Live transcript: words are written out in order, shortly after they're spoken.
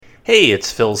Hey,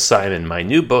 it's Phil Simon. My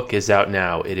new book is out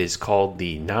now. It is called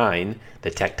The Nine, The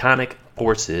Tectonic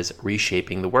Forces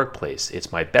Reshaping the Workplace.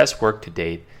 It's my best work to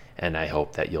date, and I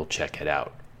hope that you'll check it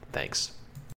out. Thanks.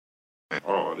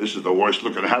 Oh, this is the worst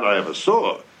looking hat I ever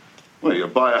saw. Well, you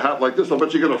buy a hat like this, I'll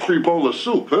bet you get a free bowl of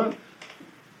soup, huh?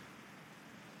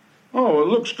 Oh, it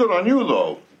looks good on you,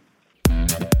 though.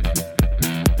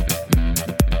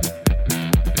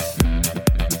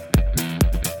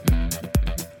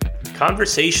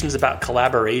 Conversations about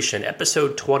Collaboration,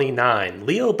 episode 29.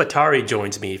 Leo Bottari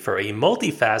joins me for a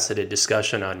multifaceted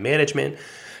discussion on management,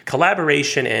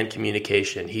 collaboration, and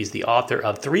communication. He's the author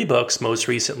of 3 books, most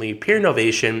recently Peer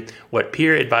Innovation, What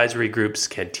Peer Advisory Groups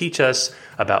Can Teach Us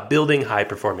about Building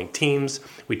High-Performing Teams.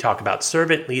 We talk about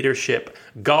servant leadership,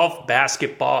 golf,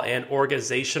 basketball, and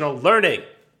organizational learning.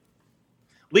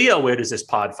 Leo, where does this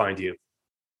pod find you?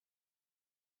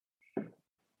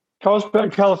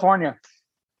 Carlsbad, California.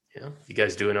 Yeah, you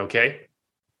guys doing okay?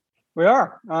 We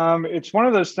are. It's one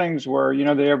of those things where,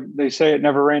 they say it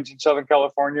never rains in Southern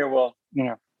California. Well,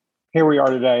 here we are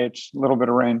today. It's a little bit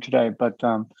of rain today, but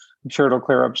I'm sure it'll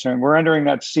clear up soon. We're entering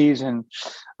that season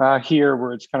here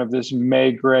where it's kind of this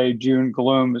May gray, June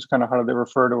gloom is kind of how they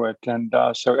refer to it. And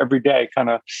so every day kind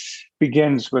of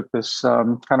begins with this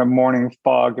kind of morning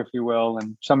fog, if you will,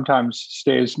 and sometimes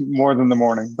stays more than the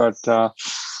morning. But,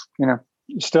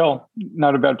 still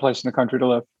not a bad place in the country to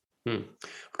live. A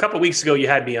couple of weeks ago, you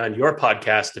had me on your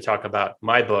podcast to talk about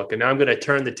my book, and now I'm going to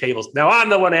turn the tables. Now I'm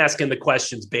the one asking the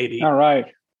questions, baby. All right.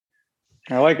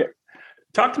 I like it.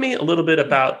 Talk to me a little bit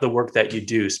about the work that you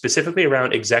do, specifically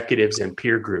around executives and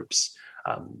peer groups.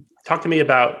 Talk to me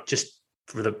about, just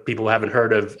for the people who haven't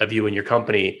heard of you and your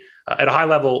company, at a high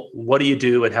level, what do you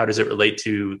do and how does it relate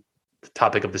to the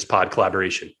topic of this pod,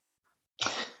 collaboration?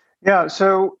 Yeah,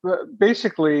 so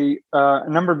basically, a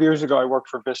number of years ago, I worked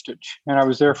for Vistage, and I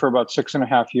was there for about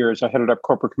 6.5 years. I headed up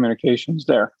corporate communications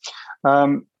there.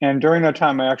 And during that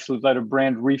time, I actually led a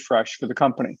brand refresh for the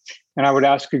company. And I would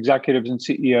ask executives and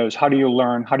CEOs, how do you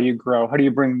learn? How do you grow? How do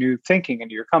you bring new thinking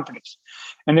into your companies?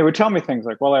 And they would tell me things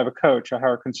like, well, I have a coach, I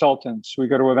hire consultants, we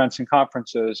go to events and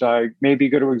conferences, I maybe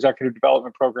go to executive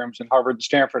development programs in Harvard and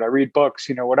Stanford, I read books,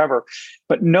 whatever.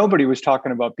 But nobody was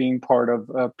talking about being part of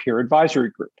a peer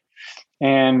advisory group.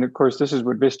 And of course, this is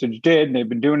what Vistage did. And they've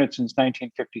been doing it since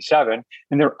 1957.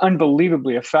 And they're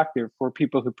unbelievably effective for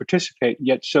people who participate,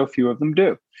 yet so few of them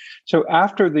do. So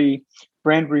after the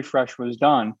brand refresh was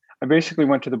done, I basically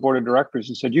went to the board of directors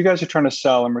and said, you guys are trying to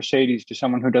sell a Mercedes to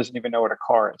someone who doesn't even know what a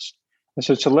car is. I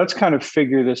said, so let's kind of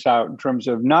figure this out in terms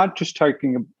of not just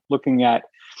looking at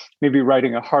maybe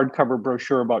writing a hardcover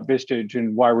brochure about Vistage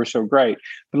and why we're so great,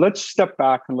 but let's step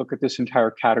back and look at this entire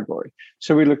category.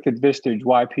 So we looked at Vistage,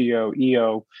 YPO,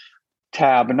 EO,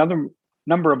 TAB, another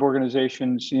number of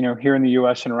organizations, here in the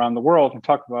US and around the world, and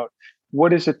talk about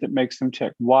what is it that makes them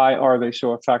tick? Why are they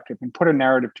so effective? And put a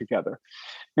narrative together.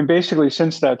 And basically,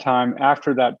 since that time,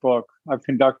 after that book, I've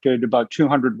conducted about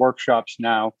 200 workshops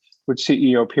now with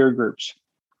CEO peer groups.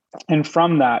 And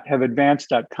from that, have advanced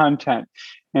that content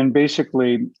and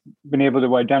basically been able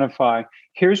to identify,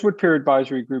 here's what peer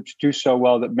advisory groups do so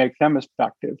well that make them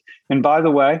effective. And by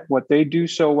the way, what they do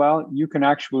so well, you can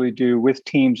actually do with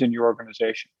teams in your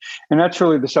organization. And that's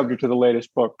really the subject of the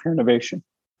latest book, Peer Innovation.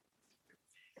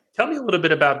 Tell me a little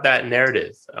bit about that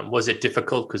narrative. Was it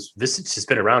difficult? Because this has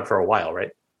been around for a while,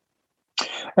 right?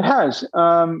 It has.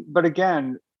 But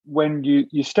again, when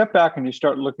you step back and you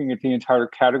start looking at the entire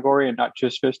category and not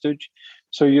just Vistage,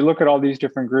 so you look at all these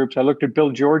different groups. I looked at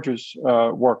Bill George's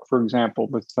work, for example,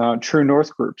 with True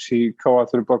North Groups. He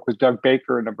co-authored a book with Doug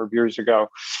Baker a number of years ago,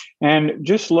 and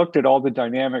just looked at all the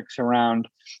dynamics around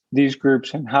these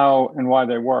groups and how and why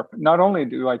they work. Not only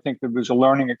do I think it was a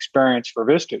learning experience for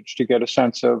Vistage to get a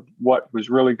sense of what was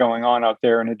really going on out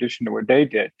there in addition to what they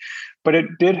did, but it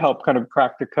did help kind of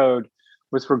crack the code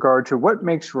with regard to what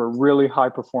makes for a really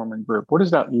high-performing group. What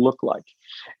does that look like?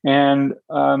 And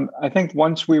I think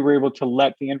once we were able to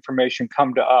let the information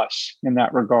come to us in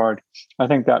that regard, I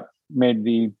think that made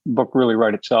the book really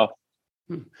write itself.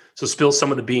 So spill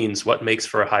some of the beans. What makes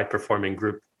for a high-performing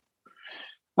group?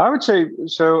 I would say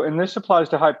so, and this applies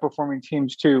to high-performing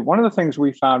teams too. One of the things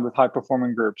we found with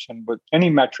high-performing groups and with any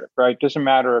metric, right? Doesn't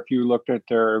matter if you looked at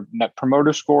their net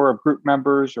promoter score of group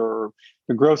members or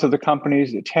the growth of the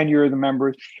companies, the tenure of the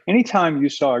members. Anytime you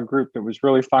saw a group that was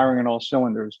really firing on all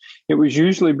cylinders, it was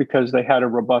usually because they had a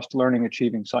robust learning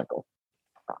achieving cycle.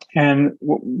 And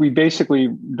we basically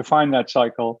define that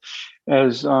cycle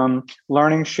as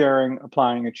learning, sharing,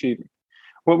 applying, achieving.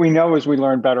 What we know is we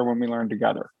learn better when we learn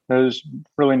together. There's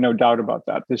really no doubt about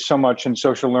that. There's so much in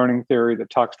social learning theory that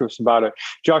talks to us about it.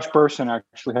 Josh Bersin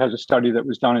actually has a study that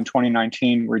was done in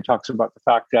 2019 where he talks about the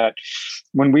fact that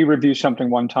when we review something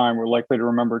one time, we're likely to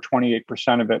remember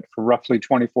 28% of it for roughly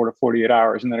 24 to 48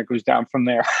 hours, and then it goes down from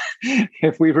there.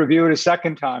 If we review it a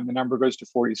second time, the number goes to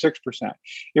 46%.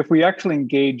 If we actually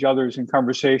engage others in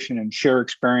conversation and share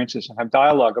experiences and have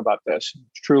dialogue about this,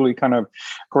 truly kind of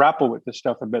grapple with this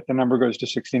stuff a bit, the number goes to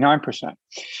 69%.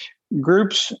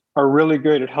 Groups are really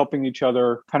good at helping each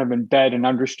other kind of embed and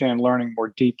understand learning more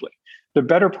deeply. The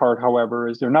better part, however,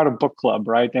 is they're not a book club,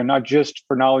 right? They're not just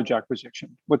for knowledge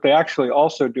acquisition. What they actually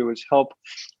also do is help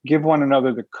give one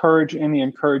another the courage and the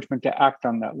encouragement to act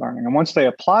on that learning. And once they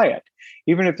apply it,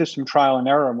 even if there's some trial and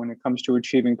error when it comes to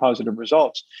achieving positive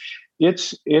results,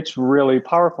 it's really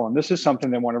powerful. And this is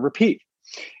something they want to repeat.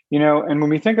 And when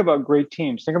we think about great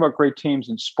teams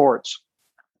in sports,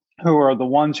 who are the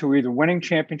ones who are either winning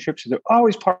championships, they're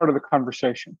always part of the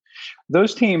conversation.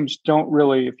 Those teams don't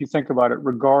really, if you think about it,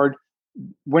 regard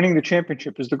winning the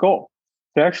championship as the goal.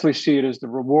 They actually see it as the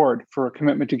reward for a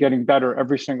commitment to getting better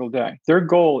every single day. Their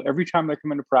goal every time they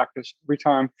come into practice, every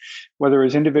time, whether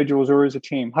as individuals or as a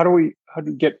team, how do we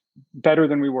get better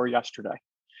than we were yesterday?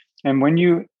 And when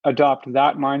you adopt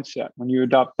that mindset, when you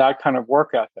adopt that kind of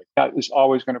work ethic, that is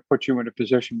always going to put you in a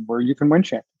position where you can win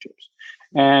championships.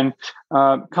 And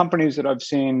companies that I've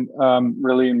seen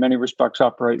really in many respects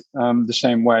operate the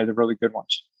same way, the really good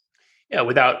ones. Yeah,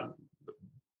 without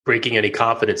breaking any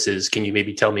confidences, can you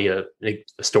maybe tell me a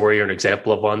story or an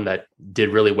example of one that did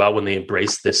really well when they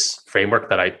embraced this framework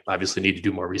that I obviously need to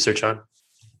do more research on?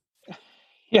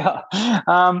 Yeah.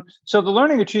 So the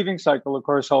learning achieving cycle, of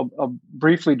course, I'll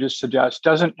briefly just suggest,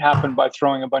 doesn't happen by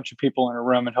throwing a bunch of people in a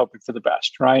room and hoping for the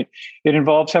best, right? It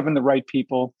involves having the right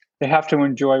people. They have to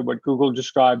enjoy what Google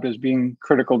described as being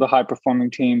critical to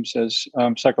high-performing teams as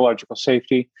psychological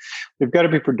safety. They've got to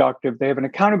be productive. They have an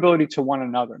accountability to one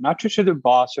another, not just to their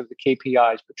boss or the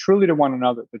KPIs, but truly to one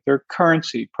another, that their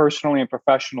currency, personally and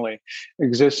professionally,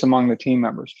 exists among the team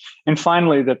members. And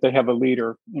finally, that they have a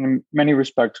leader. In many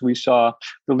respects, we saw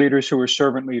the leaders who were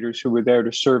servant leaders who were there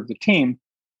to serve the team,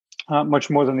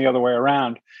 much more than the other way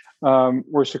around.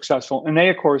 Were successful. And they,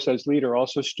 of course, as leader,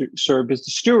 also served as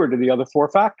the steward of the other four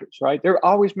factors, right? They're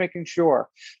always making sure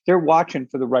they're watching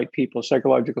for the right people,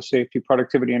 psychological safety,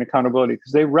 productivity, and accountability,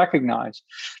 because they recognize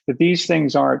that these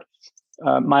things aren't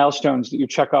milestones that you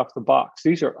check off the box.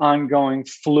 These are ongoing,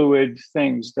 fluid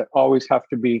things that always have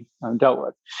to be dealt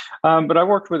with. But I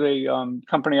worked with a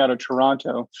company out of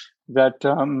Toronto that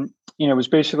was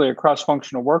basically a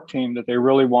cross-functional work team that they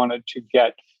really wanted to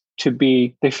get to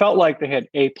be, they felt like they had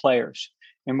A players.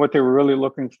 And what they were really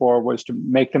looking for was to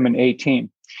make them an A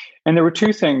team. And there were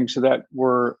two things that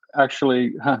were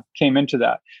actually came into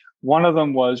that. One of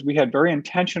them was we had very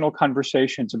intentional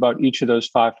conversations about each of those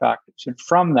five factors. And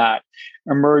from that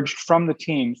emerged from the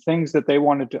team things that they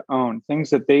wanted to own, things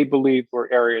that they believed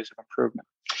were areas of improvement.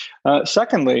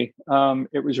 Secondly,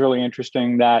 it was really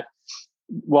interesting that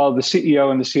while the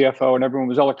CEO and the CFO and everyone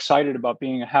was all excited about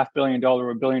being a $500 million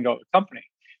or $1 billion company,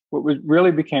 what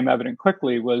really became evident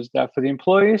quickly was that for the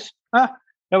employees, that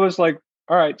was like,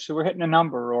 all right, so we're hitting a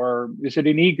number, or is it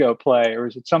an ego play, or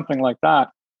is it something like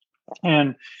that?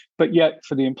 But yet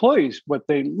for the employees, what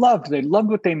they loved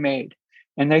what they made.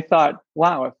 And they thought,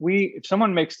 wow, if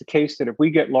someone makes the case that if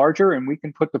we get larger and we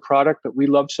can put the product that we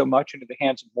love so much into the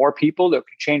hands of more people that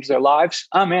can change their lives,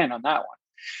 I'm in on that one.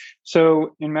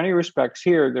 So in many respects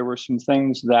here, there were some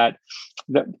things that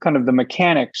kind of the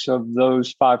mechanics of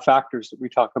those five factors that we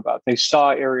talk about, they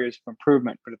saw areas of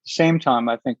improvement. But at the same time,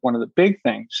 I think one of the big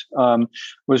things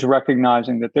was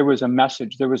recognizing that there was a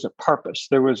message, there was a purpose,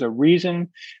 there was a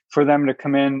reason for them to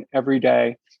come in every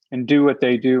day and do what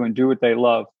they do and do what they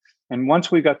love. And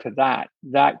once we got to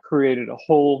that created a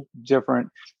whole different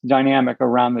dynamic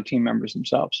around the team members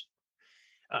themselves.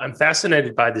 I'm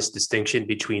fascinated by this distinction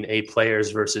between A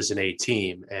players versus an A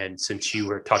team. And since you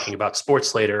were talking about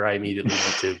sports later, I immediately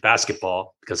went to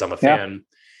basketball because I'm a fan.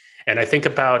 Yeah. And I think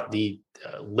about the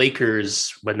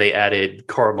Lakers when they added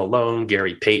Karl Malone,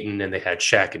 Gary Payton, and they had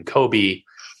Shaq and Kobe.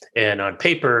 And on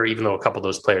paper, even though a couple of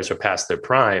those players are past their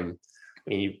prime, I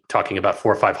mean, you're talking about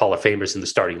 4 or 5 Hall of Famers in the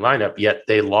starting lineup, yet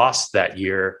they lost that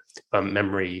year,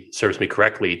 memory serves me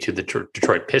correctly, to the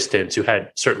Detroit Pistons, who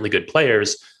had certainly good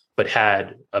players, but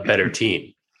had a better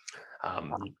team.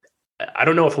 I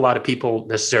don't know if a lot of people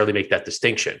necessarily make that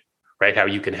distinction, right? How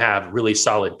you can have really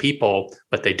solid people,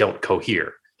 but they don't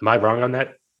cohere. Am I wrong on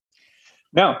that?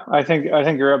 No, I think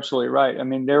you're absolutely right. I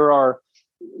mean, there are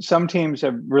some teams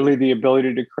have really the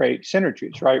ability to create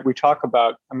synergies, right? We talk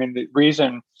about, I mean, the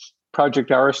reason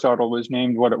Project Aristotle was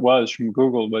named what it was from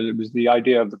Google, but it was the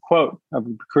idea of the quote of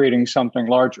creating something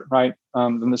larger, right,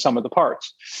 than the sum of the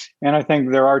parts. And I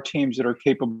think there are teams that are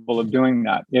capable of doing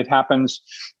that. It happens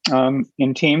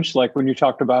in teams like when you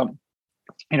talked about,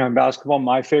 in basketball,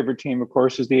 my favorite team, of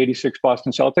course, is the '86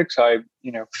 Boston Celtics.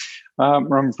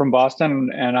 I'm from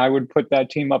Boston, and I would put that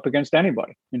team up against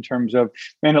anybody in terms of,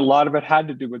 and a lot of it had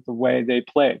to do with the way they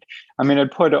played. I mean,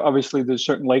 I'd put, obviously, there's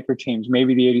certain Laker teams,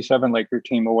 maybe the '87 Laker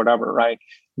team or whatever, right?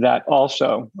 That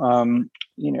also,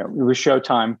 it was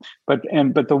Showtime, but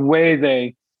the way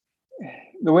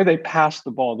they passed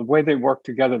the ball, the way they worked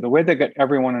together, the way they got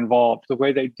everyone involved, the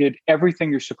way they did everything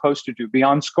you're supposed to do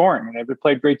beyond scoring. And they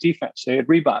played great defense. They had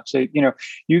rebounds.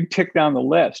 You tick down the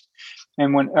list.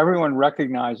 And when everyone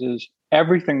recognizes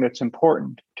everything that's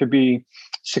important to be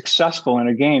successful in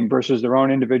a game versus their own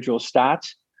individual stats,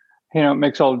 it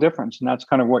makes all the difference. And that's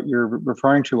kind of what you're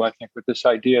referring to, I think, with this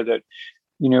idea that,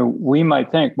 we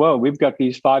might think, whoa, we've got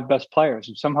these 5 best players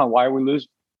and somehow why are we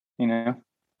losing,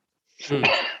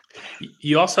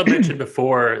 You also mentioned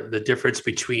before the difference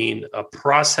between a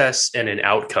process and an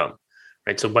outcome,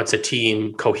 right? So once a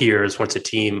team coheres, once a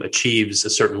team achieves a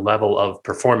certain level of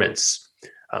performance,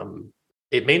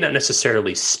 it may not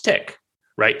necessarily stick,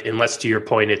 right? Unless, to your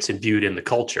point, it's imbued in the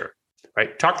culture,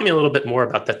 right? Talk to me a little bit more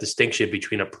about that distinction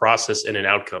between a process and an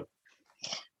outcome.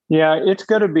 Yeah, it's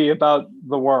got to be about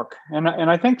the work. And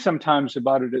I think sometimes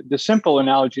about it, the simple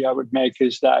analogy I would make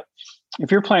is that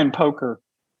if you're playing poker,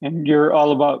 and you're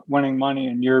all about winning money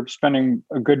and you're spending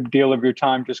a good deal of your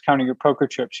time just counting your poker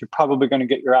chips, you're probably going to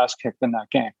get your ass kicked in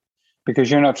that game because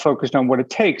you're not focused on what it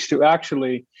takes to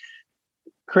actually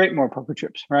create more poker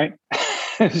chips, right?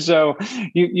 So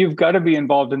you've got to be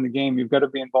involved in the game. You've got to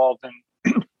be involved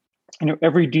in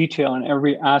every detail and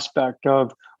every aspect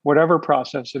of whatever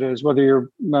process it is, whether you're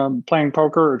playing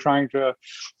poker or trying to,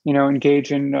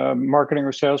 engage in marketing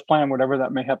or sales plan, whatever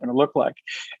that may happen to look like.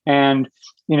 And,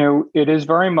 it is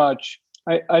very much,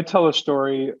 I tell a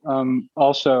story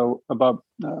also about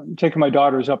taking my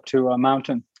daughters up to a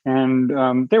mountain, and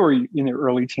they were in their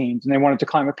early teens and they wanted to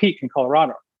climb a peak in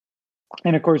Colorado.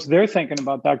 And of course, they're thinking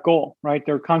about that goal, right?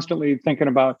 They're constantly thinking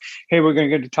about, hey, we're going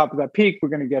to get to the top of that peak. We're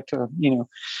going to get to,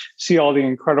 see all the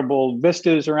incredible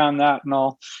vistas around that and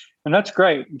all. And that's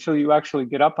great until you actually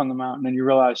get up on the mountain and you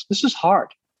realize this is hard.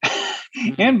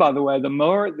 Mm-hmm. And by the way, the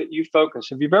more that you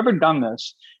focus, if you've ever done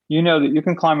this, you know that you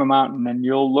can climb a mountain and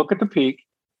you'll look at the peak,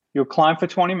 you'll climb for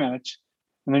 20 minutes,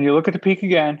 and then you look at the peak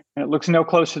again, and it looks no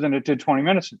closer than it did 20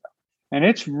 minutes ago. And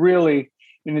it's really,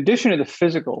 in addition to the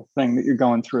physical thing that you're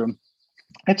going through,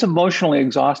 it's emotionally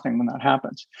exhausting when that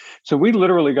happens. So we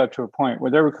literally got to a point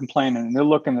where they were complaining and they're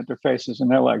looking at their faces and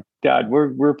they're like, Dad,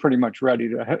 we're pretty much ready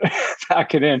to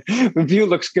pack it in. The view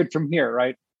looks good from here,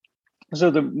 right? So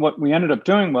what we ended up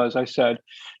doing was I said,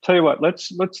 tell you what,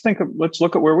 let's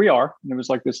look at where we are. And it was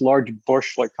like this large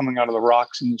bush, like coming out of the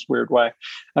rocks in this weird way.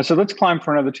 I said, let's climb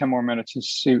for another 10 more minutes and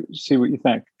see what you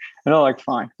think. And they're like,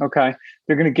 fine. Okay.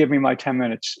 They're going to give me my 10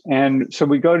 minutes. And so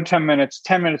we go to 10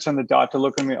 minutes on the dot to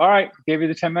look at me. All right, gave you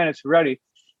the 10 minutes. We're ready.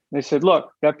 They said,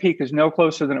 look, that peak is no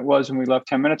closer than it was when we left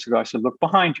 10 minutes ago. I said, look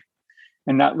behind you.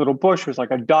 And that little bush was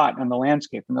like a dot on the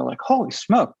landscape. And they're like, holy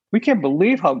smoke, we can't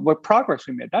believe what progress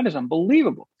we made. That is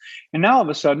unbelievable. And now all of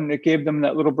a sudden it gave them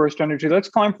that little burst of energy. Let's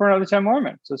climb for another 10 more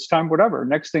minutes. Let's time whatever.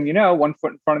 Next thing you know, one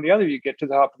foot in front of the other, you get to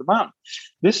the top of the mountain.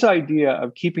 This idea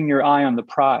of keeping your eye on the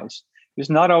prize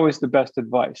is not always the best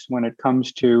advice when it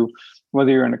comes to whether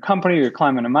you're in a company, you're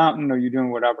climbing a mountain, or you're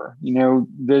doing whatever.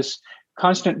 This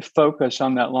constant focus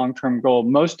on that long-term goal,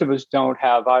 most of us don't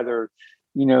have either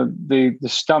the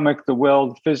stomach, the will,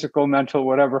 the physical, mental,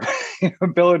 whatever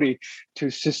ability to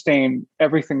sustain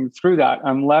everything through that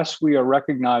unless we are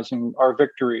recognizing our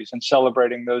victories and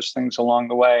celebrating those things along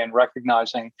the way and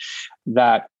recognizing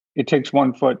that it takes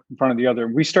one foot in front of the other.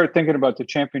 We start thinking about the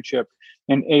championship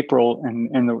in April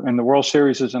and the World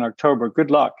Series is in October.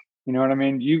 Good luck. You know what I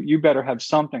mean? You better have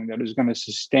something that is going to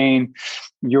sustain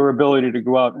your ability to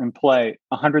go out and play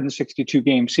 162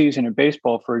 game season in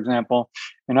baseball, for example,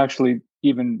 and actually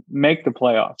even make the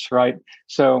playoffs, right?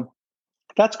 So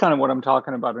that's kind of what I'm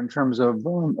talking about in terms of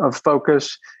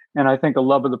focus. And I think a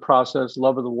love of the process,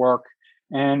 love of the work.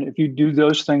 And if you do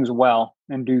those things well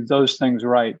and do those things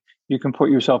right, you can put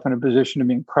yourself in a position to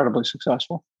be incredibly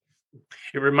successful.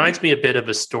 It reminds me a bit of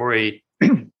a story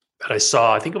that I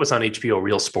saw. I think it was on HBO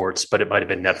Real Sports, but it might have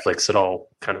been Netflix. It all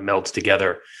kind of melds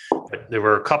together. But there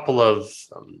were a couple of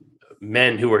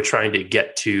men who were trying to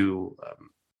get to,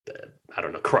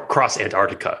 cross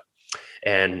Antarctica.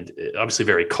 And obviously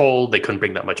very cold. They couldn't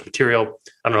bring that much material.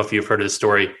 I don't know if you've heard of this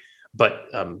story, but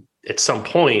at some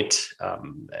point,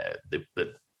 the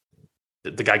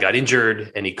the guy got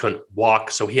injured and he couldn't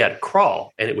walk, so he had to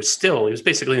crawl. And he was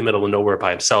basically in the middle of nowhere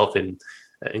by himself in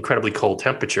incredibly cold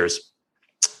temperatures.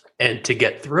 And to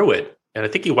get through it, and I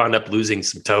think he wound up losing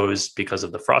some toes because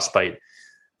of the frostbite,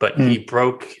 but he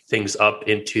broke things up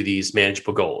into these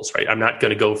manageable goals, right? I'm not going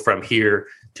to go from here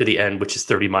to the end, which is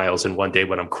 30 miles in one day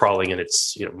when I'm crawling and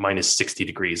it's, minus 60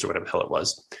 degrees or whatever the hell it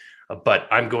was. But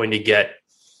I'm going to get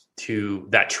to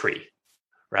that tree,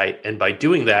 right? And by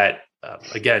doing that,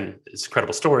 again, it's an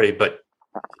incredible story, but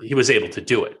he was able to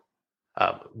do it.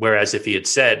 Whereas if he had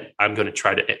said, I'm going to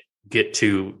try to get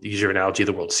to, use your analogy,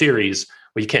 the World Series,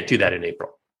 well, you can't do that in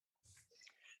April.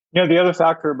 The other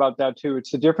factor about that too,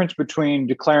 it's the difference between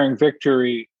declaring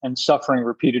victory and suffering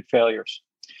repeated failures.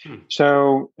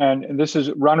 So, and this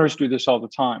is, runners do this all the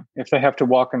time. If they have to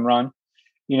walk and run,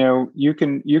 you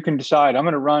can decide, I'm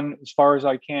going to run as far as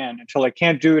I can until I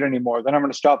can't do it anymore. Then I'm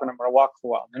going to stop and I'm going to walk for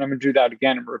a while. Then I'm going to do that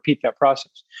again and repeat that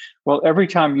process. Well, every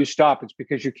time you stop, it's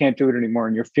because you can't do it anymore.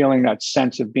 And you're feeling that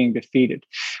sense of being defeated.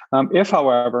 If,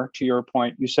 however, to your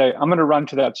point, you say, I'm going to run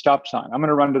to that stop sign, I'm going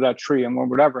to run to that tree and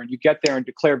whatever, and you get there and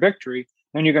declare victory,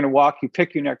 then you're going to walk, you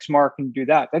pick your next mark and do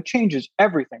that. That changes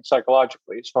everything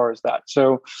psychologically as far as that.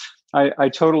 So I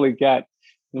totally get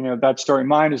that story.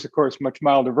 Mine is, of course, much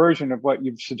milder version of what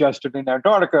you've suggested in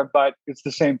Antarctica, but it's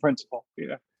the same principle.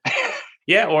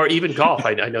 Yeah, or even golf.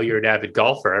 I know you're an avid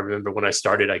golfer. I remember when I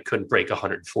started, I couldn't break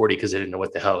 140 because I didn't know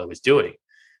what the hell I was doing.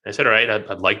 And I said, all right,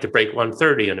 I'd like to break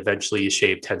 130. And eventually you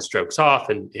shave 10 strokes off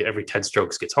and every 10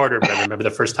 strokes gets harder. But I remember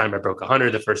the first time I broke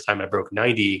 100, the first time I broke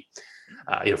 90,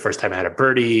 first time I had a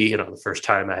birdie, the first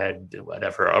time I had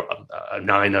whatever, a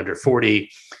 9 under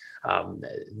 40.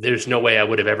 There's no way I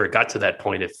would have ever got to that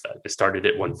point if I started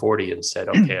at 140 and said,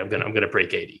 okay, I'm going to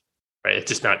break 80, right? It's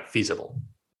just not feasible.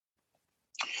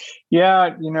 Yeah. I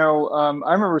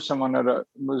remember someone that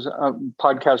was a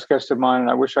podcast guest of mine,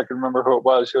 and I wish I could remember who it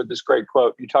was, who had this great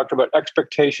quote. He talked about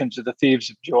expectations are the thieves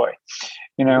of joy,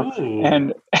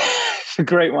 and it's a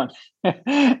great one.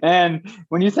 And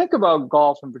when you think about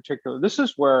golf in particular, this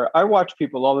is where I watch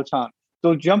people all the time.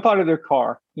 They'll jump out of their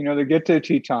car, they get to the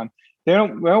tee time. They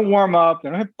don't warm up. They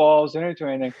don't hit balls. They don't do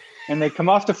anything. And they come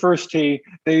off the first tee.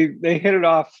 They hit it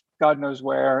off God knows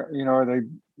where, or they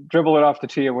dribble it off the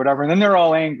tee or whatever. And then they're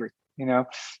all angry.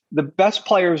 The best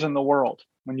players in the world,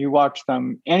 when you watch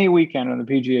them any weekend on the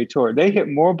PGA Tour, they hit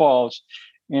more balls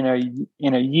in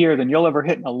a year than you'll ever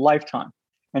hit in a lifetime.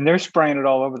 And they're spraying it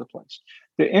all over the place.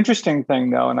 The interesting thing,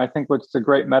 though, and I think what's the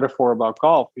great metaphor about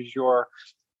golf is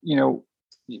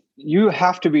you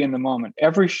have to be in the moment.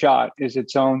 Every shot is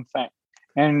its own thing.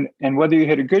 And whether you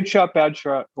hit a good shot, bad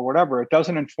shot, or whatever, it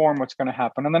doesn't inform what's going to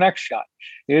happen on the next shot.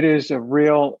 It is a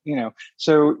real,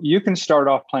 so you can start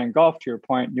off playing golf, to your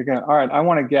point. You're going, all right, I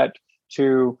want to get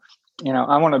to,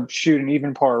 I want to shoot an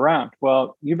even par round.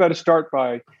 Well, you better start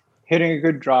by hitting a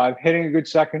good drive, hitting a good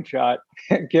second shot,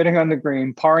 getting on the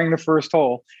green, parring the first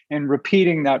hole, and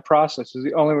repeating that process is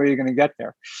the only way you're going to get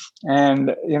there. And,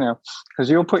 because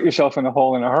you'll put yourself in a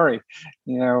hole in a hurry,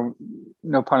 no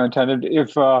pun intended,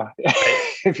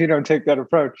 if you don't take that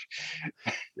approach.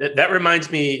 That reminds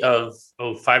me of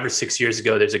 5 or 6 years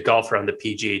ago, there's a golfer on the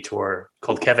PGA Tour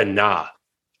called Kevin Na.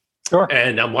 Sure.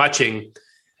 And I'm watching,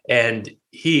 and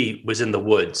he was in the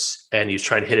woods and he was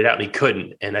trying to hit it out and he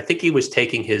couldn't. And I think he was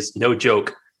taking his, no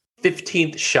joke,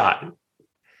 15th shot.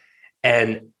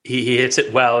 And he hits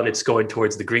it well and it's going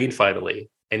towards the green finally.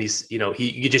 And he's,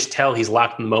 you just tell he's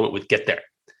locked in the moment with get there.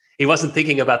 He wasn't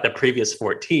thinking about the previous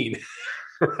 14,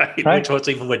 right? Which most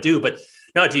people would do. But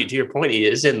no, to your point, he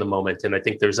is in the moment. And I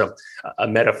think there's a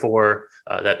metaphor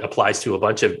that applies to a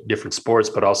bunch of different sports,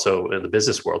 but also in the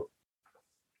business world.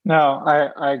 No,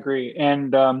 I agree.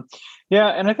 And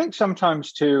and I think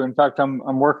sometimes too, in fact,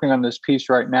 I'm working on this piece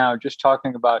right now, just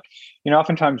talking about,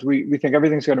 oftentimes we think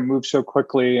everything's going to move so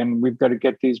quickly and we've got to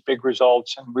get these big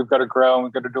results and we've got to grow and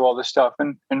we've got to do all this stuff.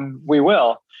 And we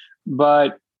will.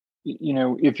 But,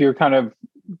 if you're kind of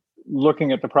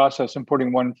looking at the process and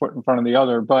putting one foot in front of the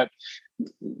other, but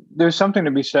there's something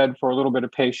to be said for a little bit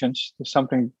of patience. There's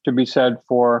something to be said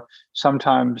for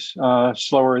sometimes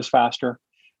slower is faster.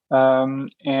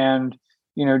 And,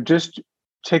 just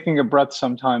taking a breath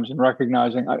sometimes and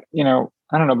recognizing, I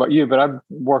don't know about you, but I've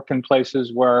worked in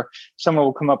places where someone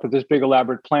will come up with this big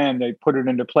elaborate plan. They put it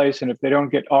into place. And if they don't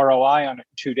get ROI on it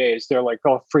in 2 days, they're like,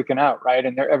 oh, freaking out. Right.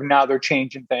 And now they're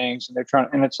changing things and they're trying,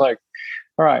 and it's like,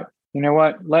 all right, you know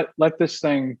what, let this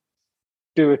thing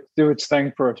do its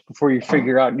thing first before you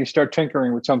figure out and you start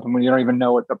tinkering with something when you don't even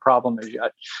know what the problem is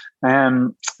yet.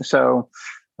 And so,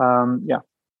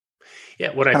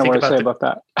 Yeah, when I think about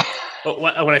that.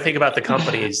 When I think about the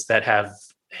companies that have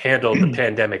handled the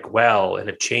pandemic well and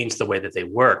have changed the way that they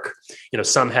work.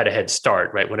 Some had a head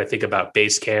start, right? When I think about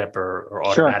Basecamp or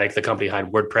Automatic, the company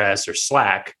behind WordPress or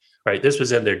Slack, right? This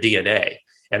was in their DNA.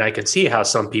 And I can see how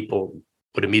some people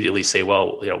would immediately say,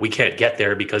 well, we can't get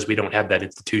there because we don't have that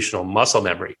institutional muscle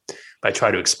memory. But I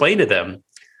try to explain to them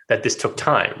that this took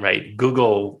time, right?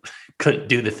 Google couldn't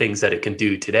do the things that it can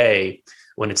do today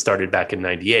when it started back in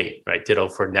 98, right? Ditto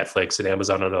for Netflix and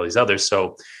Amazon and all these others.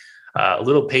 So a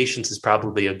little patience is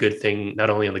probably a good thing, not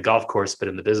only on the golf course, but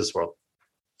in the business world.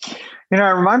 I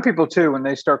remind people too, when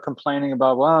they start complaining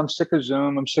about, well, I'm sick of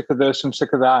Zoom, I'm sick of this, I'm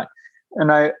sick of that.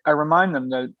 And I remind them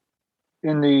that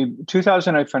in the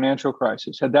 2008 financial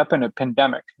crisis, had that been a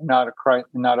pandemic, not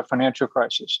a financial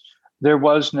crisis, there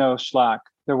was no Slack,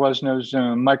 there was no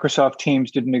Zoom, Microsoft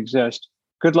Teams didn't exist.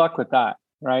 Good luck with that,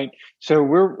 right? So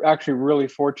we're actually really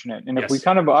fortunate. And if we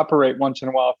kind of operate once in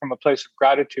a while from a place of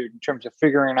gratitude in terms of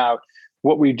figuring out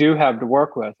what we do have to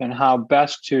work with and how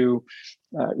best to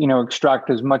extract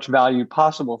as much value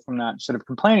possible from that instead of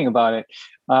complaining about it,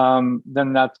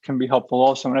 then that can be helpful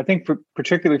also. And I think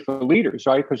particularly for leaders,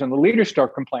 right? Because when the leaders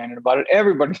start complaining about it,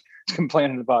 everybody's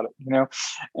complaining about it,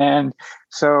 And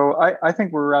so I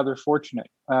think we're rather fortunate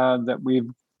that we've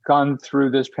gone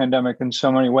through this pandemic in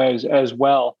so many ways as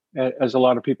well as a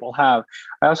lot of people have.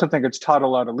 I also think it's taught a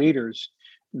lot of leaders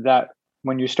that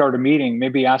when you start a meeting,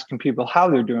 maybe asking people how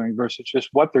they're doing versus just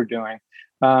what they're doing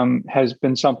has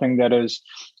been something that has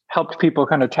helped people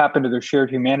kind of tap into their shared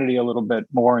humanity a little bit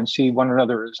more and see one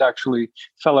another as actually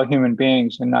fellow human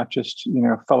beings and not just,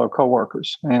 fellow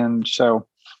coworkers. And so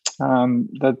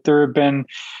that there have been,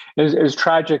 as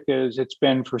tragic as it's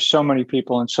been for so many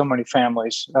people and so many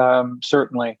families,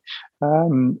 certainly,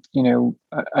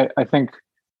 I think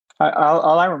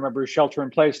all I remember is shelter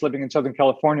in place, living in Southern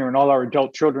California, and all our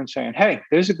adult children saying, hey,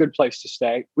 there's a good place to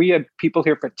stay. We had people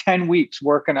here for 10 weeks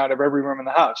working out of every room in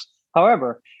the house.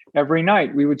 However, every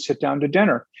night we would sit down to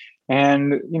dinner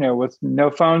and, with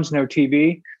no phones, no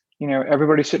TV,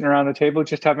 everybody sitting around the table,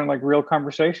 just having like real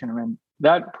conversation. I mean,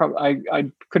 I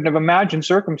couldn't have imagined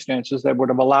circumstances that would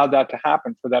have allowed that to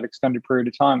happen for that extended period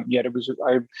of time. Yet I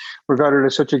regarded it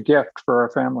as such a gift for our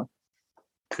family.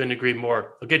 Couldn't agree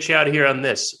more. I'll get you out of here on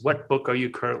this. What book are you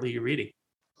currently reading?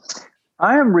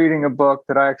 I am reading a book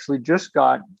that I actually just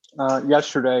got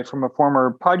yesterday from a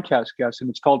former podcast guest, and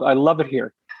it's called I Love It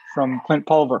Here from Clint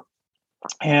Pulver.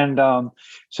 And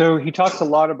so he talks a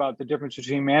lot about the difference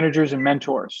between managers and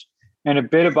mentors and a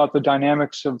bit about the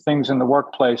dynamics of things in the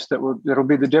workplace that'll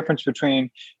be the difference between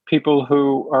people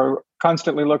who are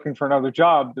constantly looking for another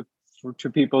job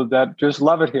to people that just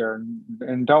love it here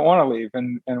and don't want to leave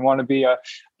and want to be a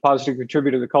positive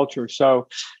contributor to the culture. So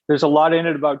there's a lot in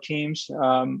it about teams.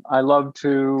 I love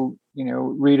to,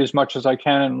 read as much as I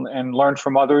can and learn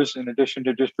from others in addition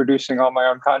to just producing all my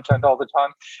own content all the time.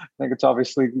 I think it's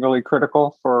obviously really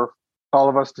critical for all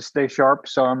of us to stay sharp.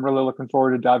 So I'm really looking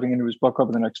forward to diving into his book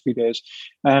over the next few days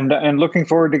and looking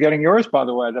forward to getting yours, by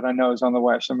the way, that I know is on the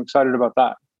way. So I'm excited about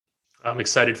that. I'm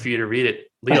excited for you to read it.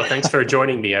 Leo, thanks for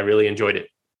joining me. I really enjoyed it.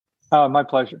 My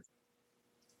pleasure.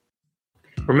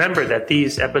 Remember that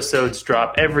these episodes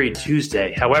drop every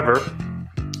Tuesday. However,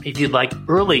 if you'd like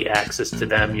early access to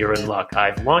them, you're in luck.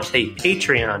 I've launched a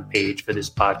Patreon page for this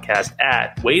podcast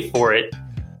at, wait for it,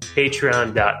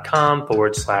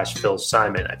 patreon.com/Phil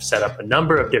Simon. I've set up a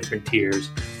number of different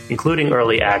tiers, including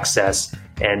early access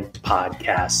and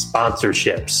podcast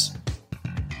sponsorships.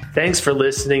 Thanks for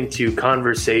listening to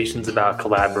Conversations About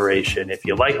Collaboration. If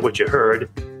you like what you heard,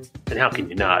 then how can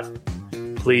you not?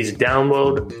 Please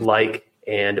download, like,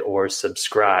 and or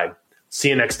subscribe. See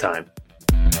you next time.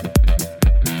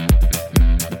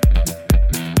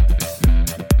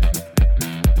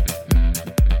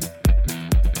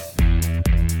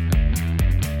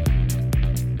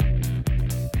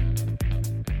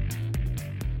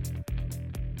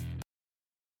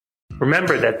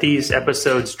 Remember that these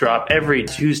episodes drop every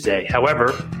Tuesday.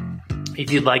 However,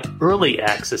 if you'd like early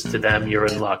access to them, you're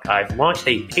in luck. I've launched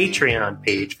a Patreon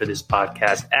page for this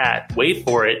podcast at, wait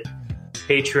for it,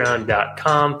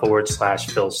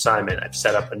 patreon.com/Phil Simon. I've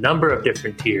set up a number of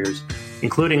different tiers,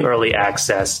 including early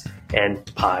access and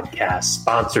podcast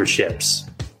sponsorships.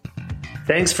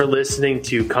 Thanks for listening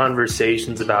to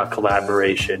Conversations About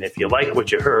Collaboration. If you like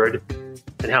what you heard,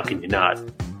 then how can you not?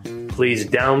 Please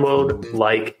download,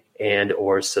 like, and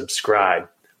or subscribe.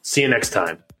 See you next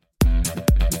time.